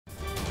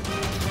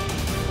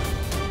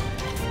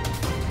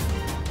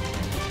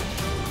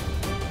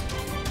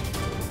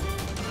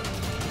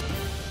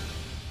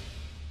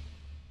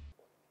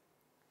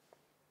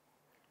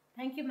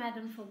Thank you,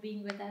 madam, for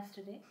being with us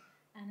today.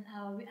 And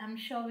I'm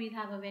sure we'll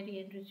have a very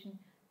enriching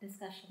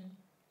discussion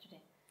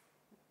today.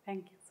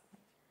 Thank you.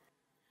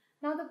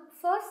 Now, the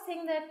first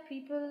thing that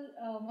people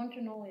want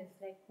to know is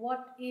like,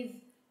 what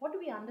do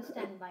we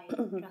understand by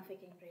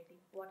trafficking, really?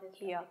 What is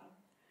trafficking? Yeah.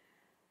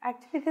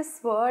 Actually,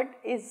 this word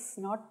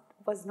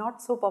was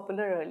not so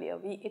popular earlier.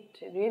 It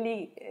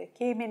really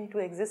came into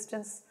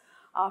existence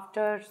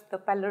after the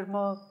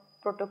Palermo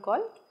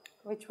Protocol,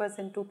 which was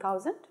in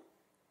 2000,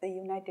 the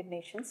United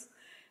Nations.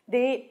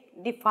 They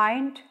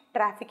defined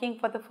trafficking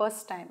for the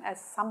first time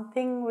as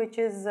something which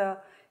is,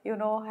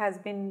 has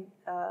been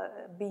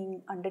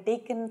being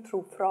undertaken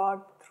through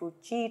fraud, through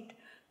cheat,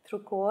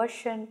 through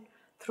coercion,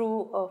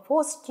 through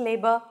forced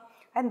labor,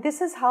 and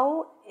this is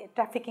how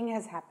trafficking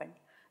has happened.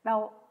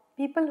 Now,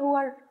 people who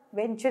are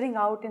venturing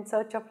out in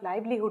search of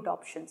livelihood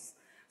options,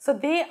 so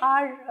they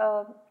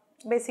are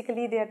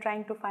basically they are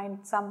trying to find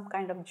some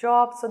kind of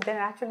job, so then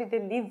actually they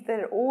leave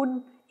their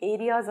own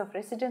areas of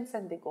residence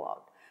and they go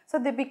out. So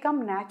they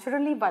become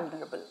naturally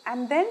vulnerable,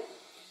 and then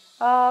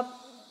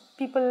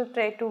people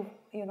try to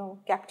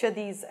capture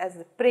these as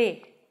the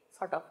prey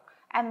sort of,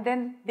 and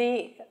then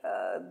they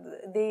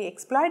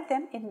exploit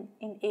them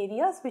in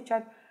areas which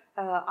are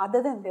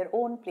other than their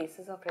own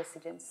places of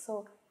residence.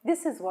 So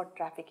this is what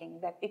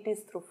trafficking, that it is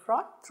through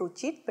fraud, through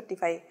cheat. But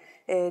if I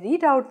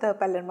read out the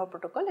Palermo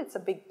Protocol, it's a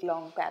big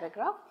long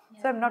paragraph.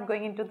 Yeah. So I'm not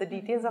going into the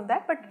details of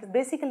that, but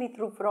basically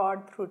through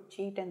fraud, through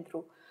cheat, and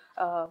through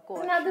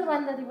coercion. Another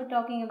one that we were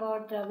talking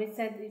about,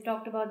 we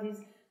talked about these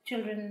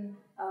children,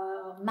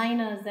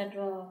 minors that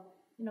were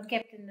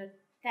kept in the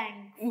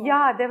tank.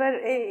 Yeah, they were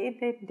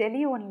in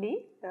Delhi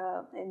only,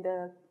 in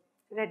the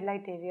red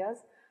light areas.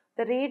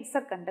 The raids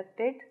are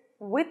conducted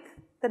with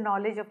the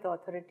knowledge of the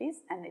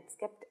authorities, and it's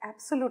kept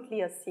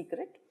absolutely a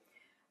secret.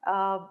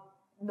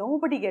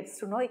 Nobody gets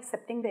to know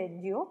excepting the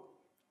NGO,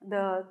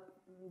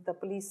 the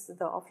police,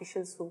 the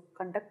officials who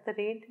conduct the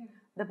raid,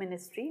 the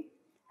ministry,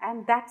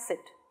 and that's it.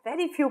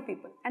 Very few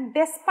people. And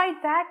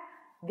despite that,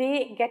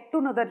 they get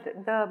to know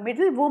the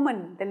middle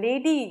woman, the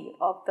lady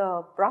of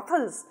the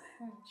brothels,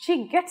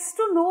 she gets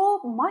to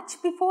know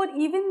much before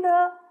even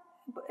the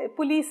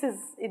police is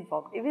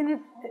involved, even if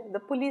the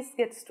police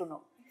gets to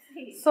know.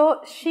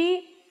 So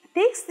she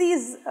takes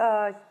these,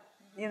 the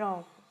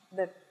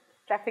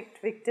trafficked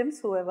victims,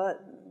 whoever,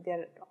 they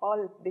are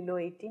all below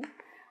 18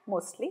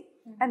 mostly,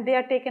 and they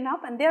are taken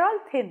up and they are all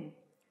thin.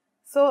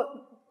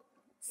 So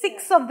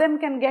 6 of them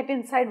can get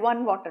inside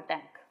one water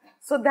tank.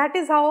 So that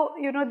is how,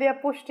 they are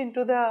pushed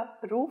into the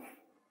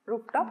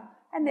rooftop,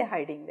 and they are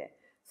hiding there.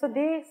 So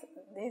they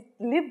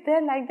live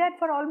there like that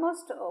for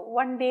almost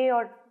 1 day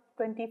or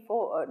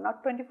 24,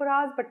 not 24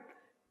 hours, but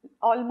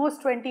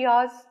almost 20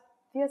 hours.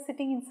 They are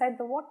sitting inside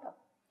the water.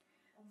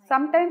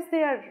 Sometimes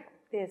they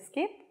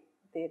escape,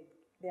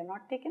 they are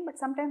not taken, but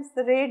sometimes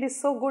the raid is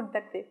so good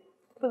that they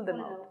pull them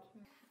out.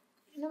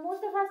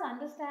 Most of us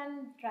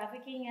understand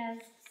trafficking as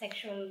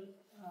sexual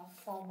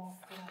form of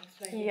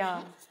exploitation.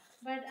 Yeah.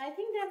 But I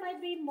think there might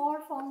be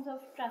more forms of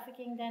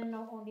trafficking than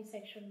only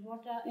sexual.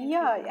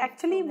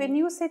 Actually, when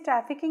you say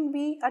trafficking,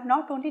 we are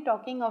not only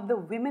talking of the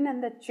women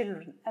and the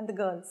children and the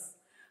girls.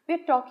 We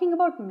are talking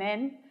about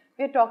men,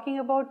 we are talking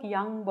about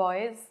young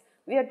boys,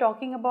 we are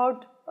talking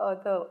about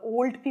the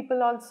old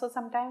people also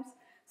sometimes.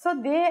 So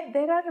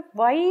there are a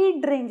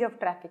wide range of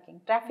trafficking.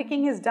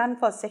 Trafficking is done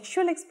for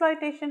sexual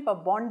exploitation, for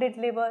bonded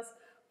labours,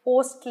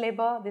 forced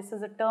labour. This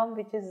is a term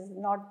which is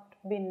not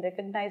been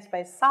recognized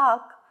by SARC.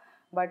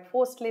 But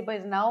forced labor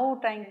is now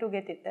trying to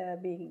get it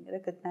being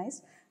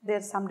recognized.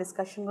 There's some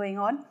discussion going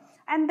on.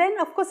 And then,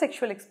 of course,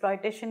 sexual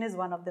exploitation is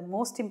one of the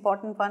most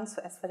important ones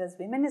as far as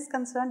women is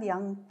concerned.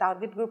 Young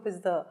target group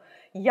is the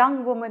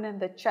young woman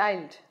and the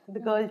child,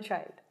 the girl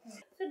child.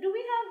 So do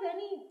we have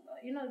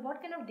any,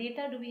 what kind of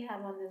data do we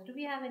have on this? Do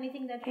we have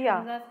anything that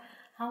shows us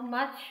how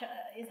much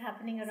is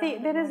happening around? See,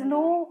 there is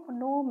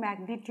no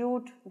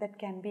magnitude that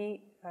can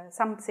be,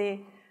 some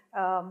say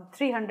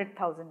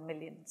 300,000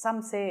 million,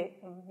 some say,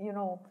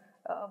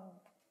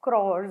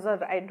 crores,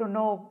 or I don't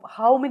know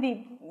how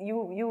many.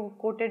 You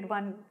quoted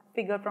one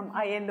figure from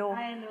ILO.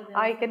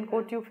 I can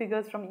quote you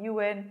figures from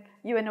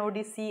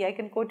UNODC. I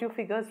can quote you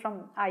figures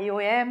from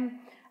IOM,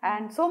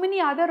 and so many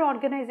other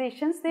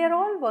organizations. They are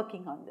all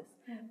working on this.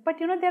 But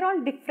they're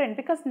all different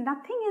because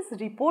nothing is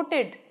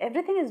reported.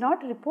 Everything is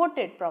not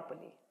reported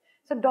properly.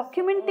 So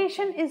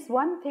documentation is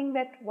one thing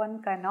that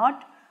one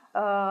cannot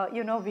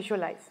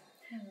visualize.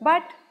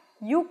 But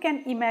you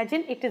can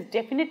imagine it is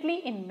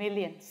definitely in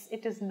millions.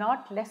 It is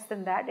not less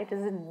than that. It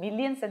is in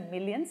millions and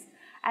millions.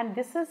 And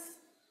this is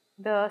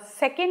the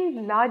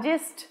second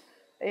largest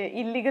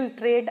illegal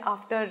trade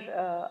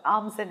after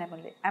arms and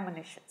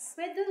ammunitions.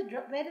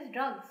 Where is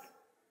drugs?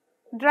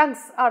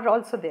 Drugs are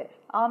also there.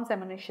 Arms,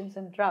 ammunitions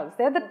and drugs.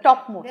 They are the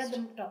topmost.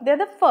 They are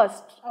the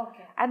first.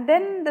 Okay. And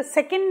then the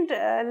second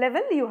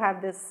level you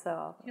have this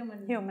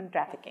human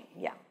trafficking.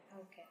 Yeah.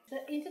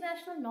 The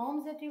international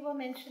norms that you were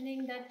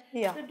mentioning,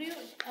 so do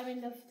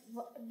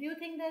you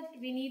think that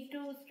we need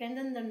to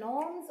strengthen the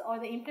norms or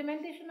the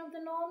implementation of the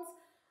norms?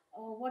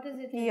 What is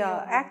it?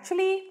 Yeah,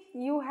 actually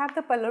you have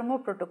the Palermo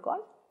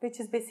Protocol, which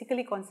is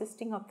basically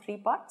consisting of 3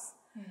 parts.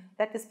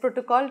 That is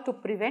protocol to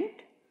prevent,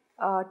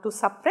 to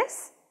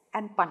suppress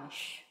and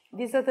punish.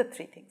 These are the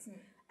 3 things.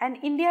 And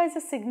India is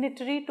a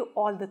signatory to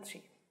all the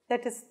 3.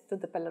 That is to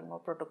the Palermo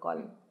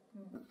Protocol,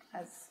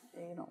 as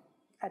you know,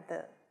 at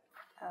the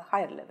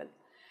higher level.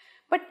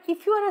 But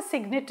if you are a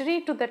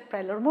signatory to that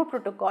Palermo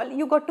Protocol,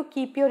 you got to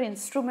keep your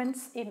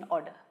instruments in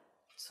order,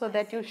 so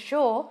that you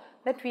show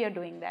that we are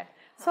doing that.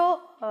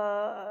 So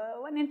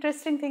one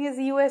interesting thing is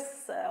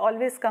US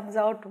always comes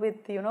out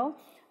with, you know,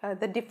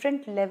 the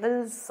different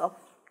levels of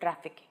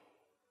trafficking,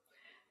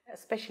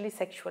 especially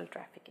sexual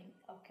trafficking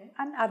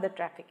and other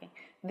trafficking.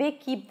 They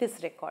keep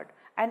this record,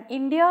 and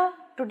India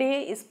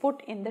today is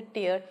put in the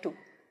tier 2.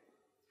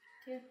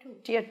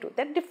 Tier 2.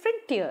 There are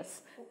different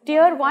tiers.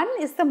 Tier 1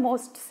 is the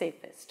most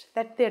safest,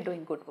 that they are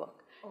doing good work.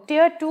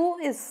 Tier 2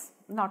 is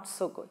not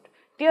so good.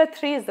 Tier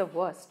 3 is the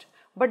worst.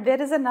 But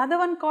there is another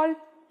one called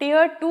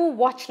Tier 2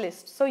 watch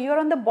list. So you are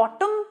on the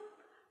bottom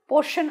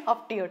portion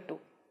of Tier 2.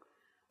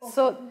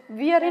 So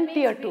we are in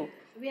Tier 2.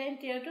 We are in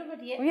Tier 2,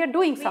 but yet we are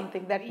doing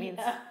something, that means.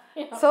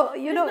 So,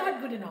 you know,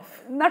 not good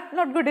enough.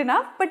 Not good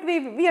enough, but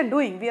we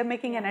are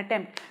making an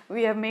attempt.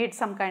 We have made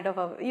some kind of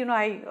a, you know,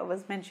 I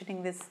was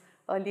mentioning this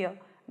earlier,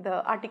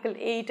 the Article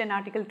 8 and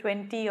Article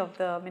 20 of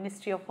the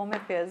Ministry of Home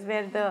Affairs,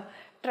 where the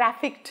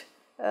trafficked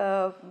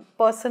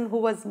person who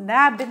was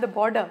nabbed in the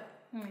border,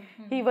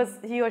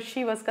 he or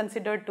she was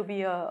considered to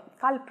be a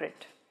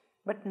culprit,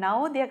 but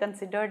now they are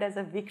considered as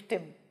a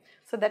victim.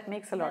 So that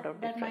makes a lot of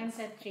difference.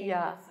 That mindset changes.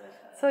 Yeah.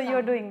 So you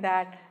are doing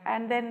that,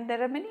 and then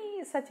there are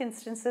many such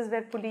instances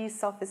where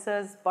police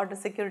officers, border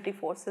security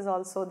forces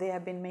also, they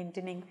have been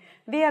maintaining.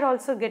 They are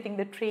also getting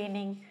the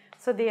training,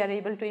 so they are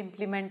able to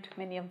implement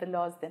many of the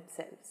laws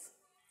themselves.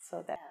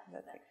 So that's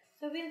it.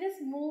 So we'll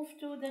just move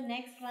to the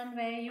next one,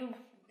 where you've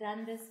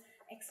done this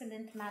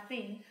excellent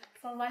mapping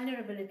for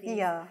vulnerabilities.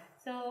 Yeah.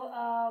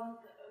 So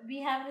we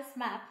have this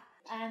map,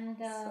 and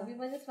we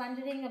were just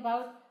wondering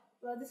about,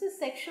 this is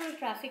sexual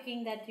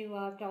trafficking that you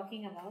are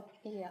talking about.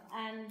 Yeah.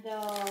 And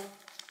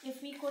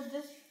if we could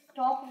just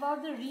talk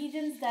about the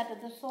regions that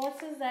are the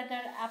sources that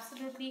are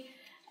absolutely,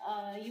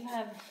 you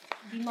have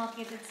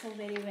demarcated so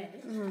very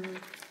well.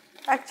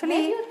 Actually,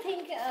 where do you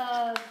think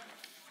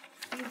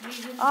these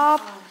regions are?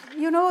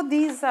 You know,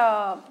 these,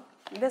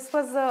 this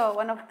was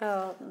one of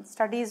the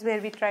studies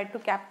where we tried to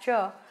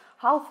capture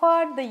how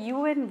far the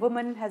UN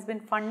Women has been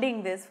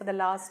funding this for the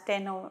last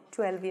 10 or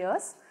 12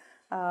 years.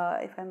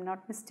 If I am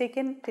not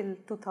mistaken, till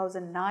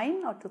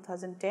 2009 or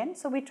 2010.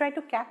 So we try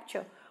to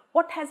capture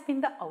what has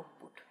been the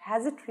output.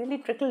 Has it really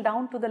trickled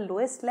down to the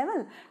lowest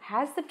level?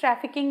 Has the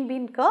trafficking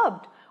been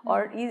curbed?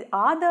 Or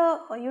are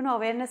the, you know,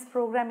 awareness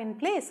program in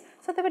place?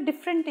 So there were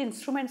different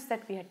instruments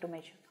that we had to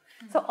measure.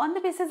 So on the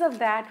basis of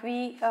that,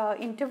 we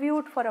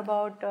interviewed for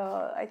about,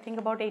 I think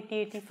about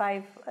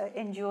 80-85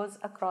 NGOs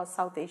across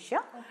South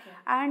Asia.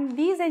 And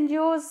these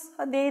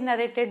NGOs, they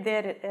narrated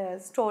their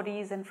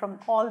stories, and from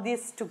all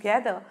this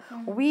together,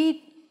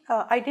 we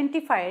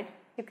identified,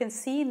 you can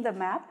see in the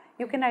map,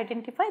 you can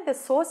identify the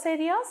source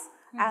areas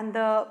and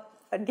the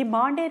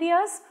demand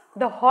areas,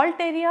 the halt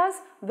areas,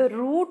 the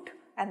route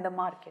and the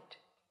market.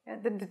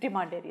 The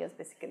demand areas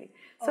basically.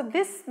 So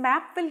this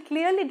map will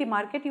clearly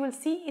demarcate. You will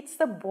see it's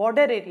the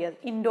border areas,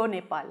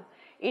 Indo-Nepal,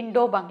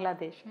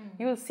 Indo-Bangladesh.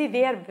 You will see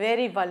they are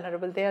very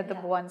vulnerable. They are the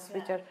ones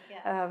which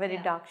are very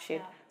dark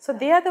shade. So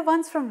they are the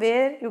ones from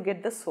where you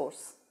get the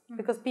source,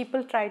 because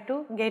people try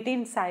to get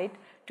inside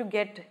to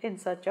get in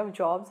search of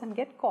jobs and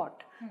get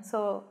caught.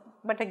 So,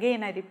 but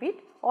again I repeat,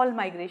 all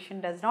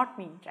migration does not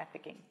mean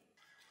trafficking.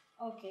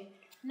 Okay.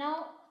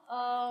 Now,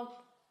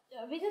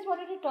 we just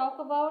wanted to talk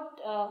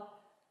about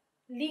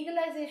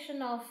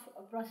legalization of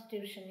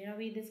prostitution. You know,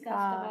 we discussed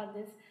about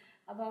this,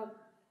 about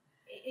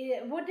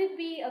would it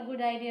be a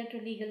good idea to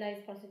legalize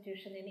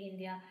prostitution in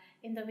India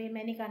in the way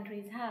many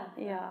countries have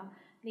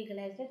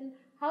legalized it? And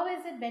how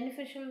is it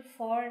beneficial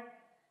for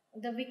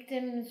the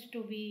victims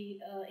to be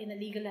in a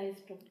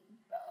legalized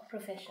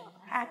profession?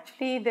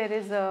 Actually, there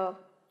is a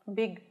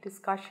big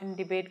discussion,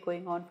 debate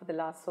going on for the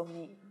last so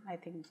many, I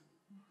think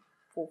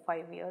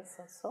 4-5 years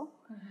or so.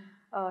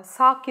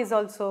 SAARC is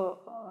also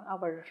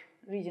our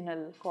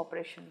regional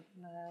cooperation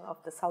of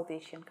the South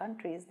Asian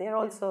countries. There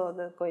also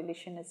the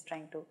coalition is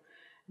trying to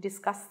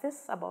discuss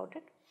this about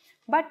it.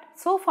 But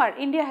so far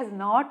India has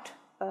not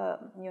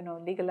you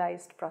know,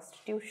 legalized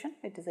prostitution.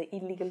 It is an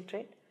illegal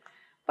trade.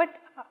 But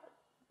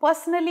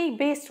personally,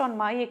 based on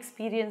my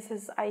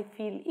experiences, I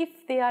feel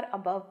if they are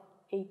above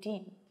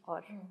 18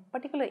 or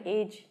particular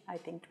age, I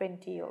think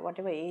 20 or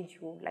whatever age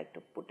you would like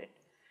to put it,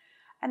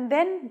 and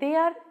then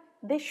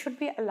they should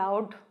be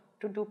allowed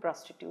to do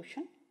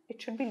prostitution.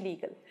 It should be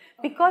legal,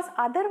 because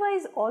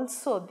otherwise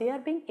also they are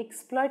being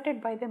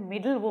exploited by the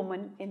middle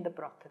woman in the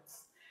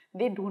brothels.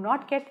 They do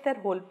not get their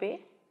whole pay,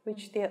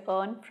 which they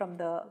earn from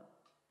the,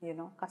 you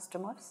know,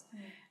 customers.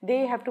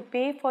 They have to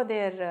pay for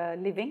their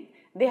living.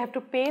 They have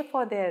to pay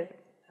for their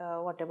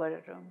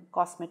whatever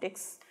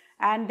cosmetics,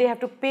 and they have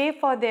to pay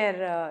for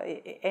their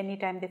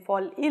anytime they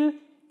fall ill.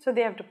 So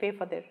they have to pay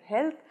for their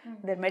health,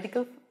 their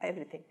medical,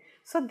 everything.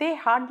 So they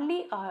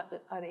hardly are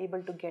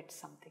able to get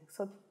something.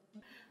 So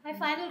my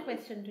final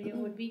question to you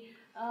would be,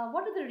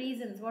 what are the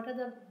reasons, what are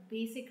the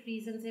basic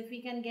reasons, if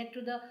we can get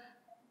to the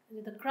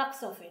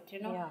crux of it,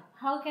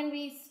 how can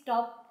we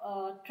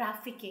stop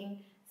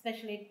trafficking,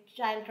 especially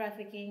child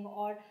trafficking?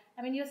 Or,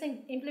 I mean, you're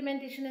saying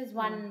implementation is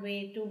one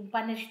way to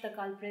punish the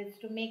culprits,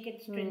 to make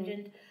it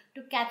stringent,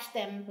 to catch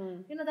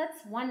them,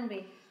 that's one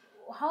way.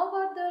 How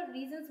about the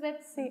reasons where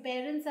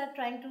parents are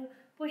trying to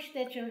push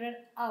their children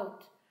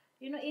out?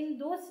 In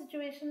those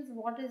situations,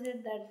 what is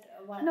it that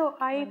one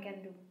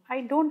can do?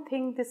 I don't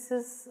think this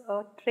is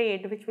a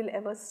trade which will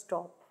ever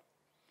stop.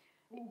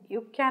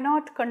 You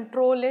cannot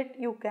control it,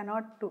 you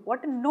cannot do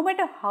no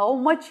matter how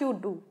much you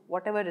do,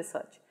 whatever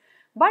research,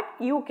 but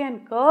you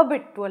can curb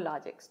it to a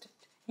large extent.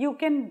 You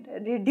can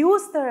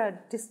reduce the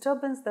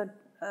disturbance,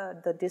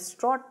 the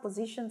distraught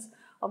positions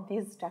of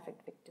these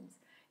trafficked victims.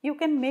 You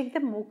can make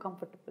them more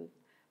comfortable.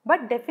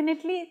 But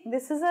definitely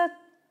this is a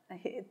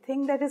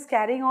thing that is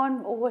carrying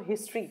on over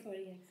history.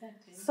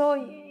 Exactly. So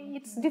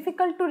it's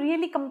difficult to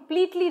really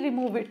completely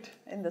remove it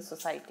in the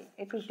society.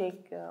 It will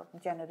take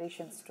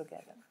generations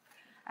together.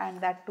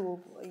 And that too,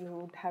 you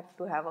would have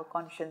to have a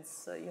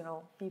conscience,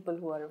 people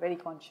who are very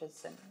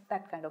conscious, and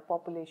that kind of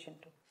population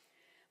too.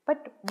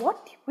 But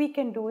what we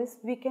can do is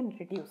we can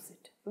reduce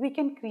it. We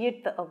can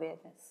create the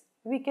awareness.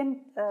 We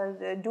can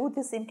do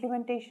this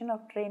implementation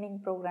of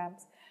training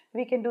programs.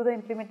 We can do the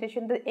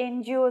implementation. The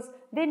NGOs,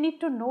 they need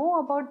to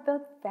know about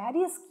the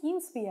various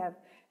schemes we have.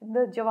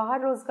 The Jawahar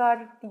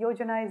Rozgar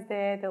Yojana is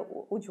there, the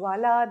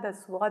Ujwala, the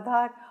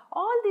Swadhar,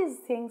 all these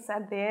things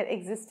are there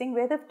existing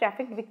where the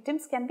trafficked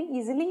victims can be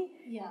easily,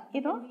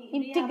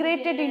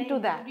 integrated into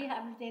that.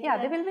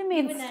 They will be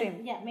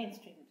mainstream.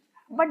 Mainstream.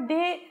 But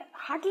they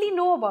hardly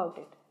know about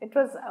it. It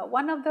was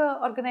one of the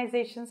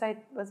organizations I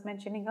was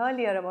mentioning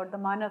earlier about the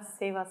Manav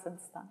Seva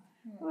Sansthan,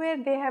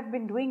 where they have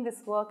been doing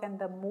this work, and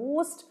the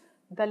most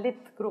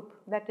Dalit group,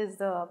 that is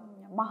the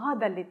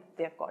Mahadalit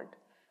they are called,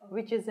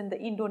 which is in the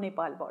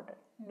Indo-Nepal border.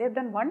 They have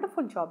done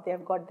wonderful job. They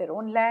have got their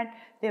own land,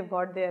 they have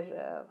got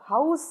their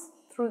house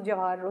through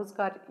Jawahar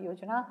Rozgar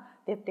Yojana.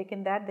 They have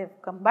taken that, they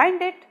have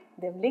combined it,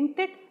 they have linked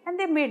it, and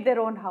they have made their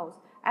own house.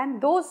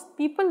 And those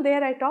people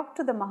there, I talked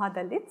to the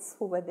Mahadalits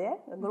who were there,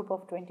 a group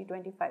of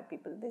 20-25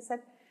 people. They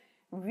said,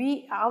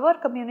 our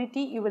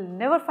community, you will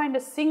never find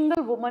a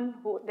single woman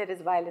who there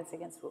is violence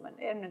against women.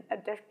 And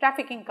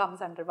trafficking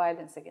comes under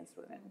violence against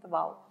women, the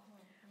vow.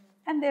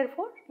 And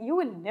therefore, you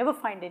will never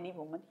find any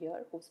woman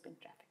here who's been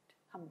trafficked.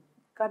 Hum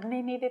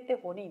karne nahi dete,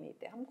 hone nahi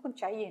dete. Humko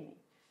chahiye nahi.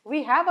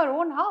 We have our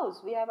own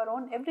house, we have our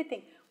own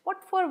everything. What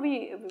for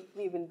we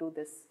will do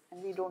this?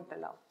 And we don't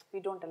allow.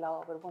 We don't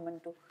allow our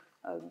women to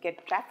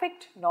get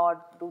trafficked,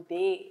 nor do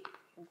they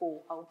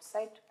go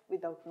outside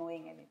without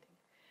knowing anything.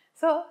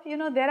 So,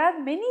 there are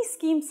many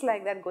schemes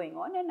like that going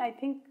on, and I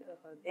think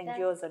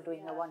NGOs are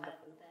doing a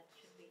wonderful. That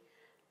should be.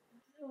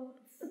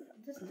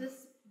 So,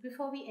 just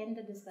before we end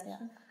the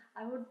discussion,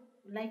 I would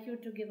like you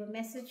to give a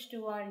message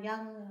to our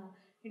young,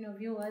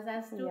 viewers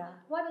as to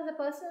what is a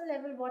personal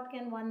level, what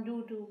can one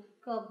do to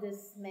curb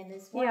this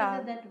menace? What is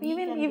it that we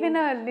even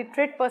a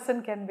literate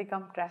person can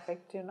become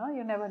trafficked. You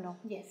never know.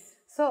 Yes.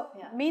 So,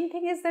 main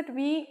thing is that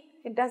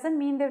it doesn't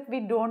mean that we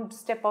don't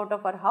step out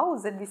of our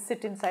house and we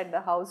sit inside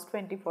the house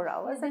 24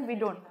 hours and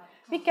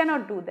we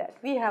cannot do that.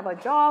 We have a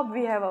job,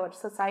 we have our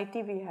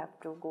society, we have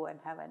to go and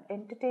have an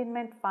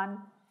entertainment, fun.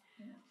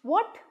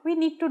 What we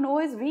need to know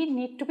is we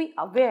need to be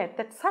aware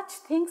that such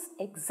things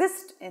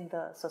exist in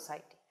the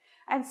society.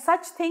 And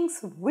such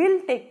things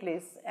will take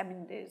place, I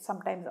mean,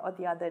 sometimes or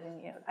the other.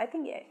 I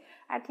think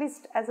at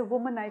least as a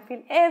woman, I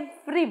feel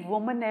every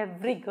woman,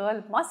 every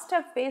girl must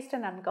have faced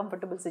an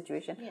uncomfortable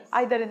situation,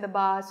 either in the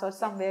bus or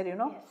somewhere,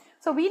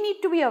 So we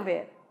need to be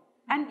aware.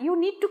 And you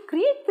need to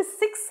create this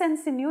sixth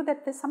sense in you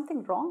that there's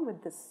something wrong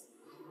with this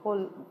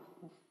whole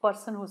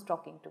person who's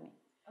talking to me.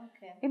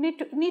 Okay. You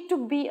need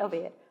to be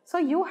aware. So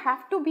you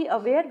have to be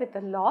aware with the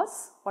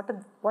laws. What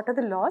are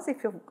the laws?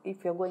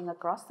 If you're going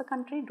across the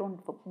country, don't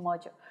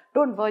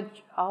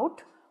verge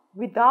out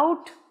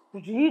without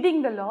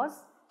reading the laws.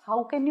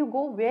 How can you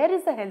go? Where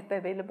is the help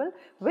available?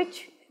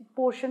 Which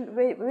portion?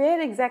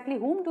 Where exactly?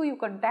 Whom do you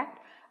contact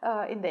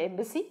in the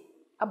embassy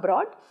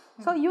abroad?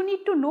 So you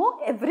need to know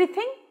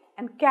everything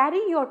and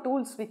carry your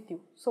tools with you.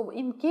 So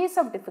in case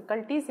of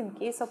difficulties, in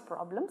case of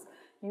problems,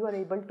 you are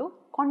able to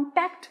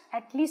contact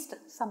at least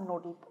some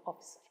nodal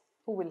officer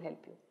who will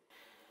help you.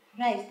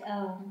 Right.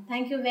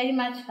 Thank you very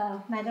much,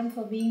 Madam,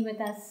 for being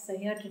with us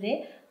here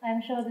today. I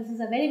am sure this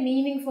is a very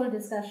meaningful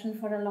discussion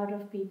for a lot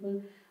of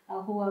people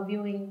who are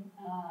viewing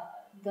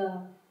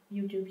the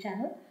YouTube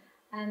channel.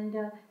 And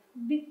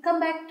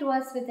come back to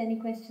us with any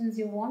questions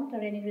you want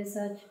or any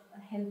research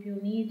help you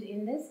need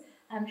in this.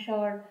 I am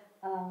sure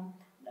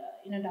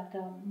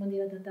Dr.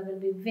 Mondira Dutta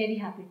will be very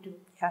happy to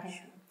help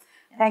you.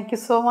 Thank you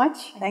so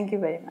much. Thank you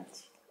very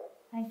much.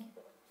 Thank you.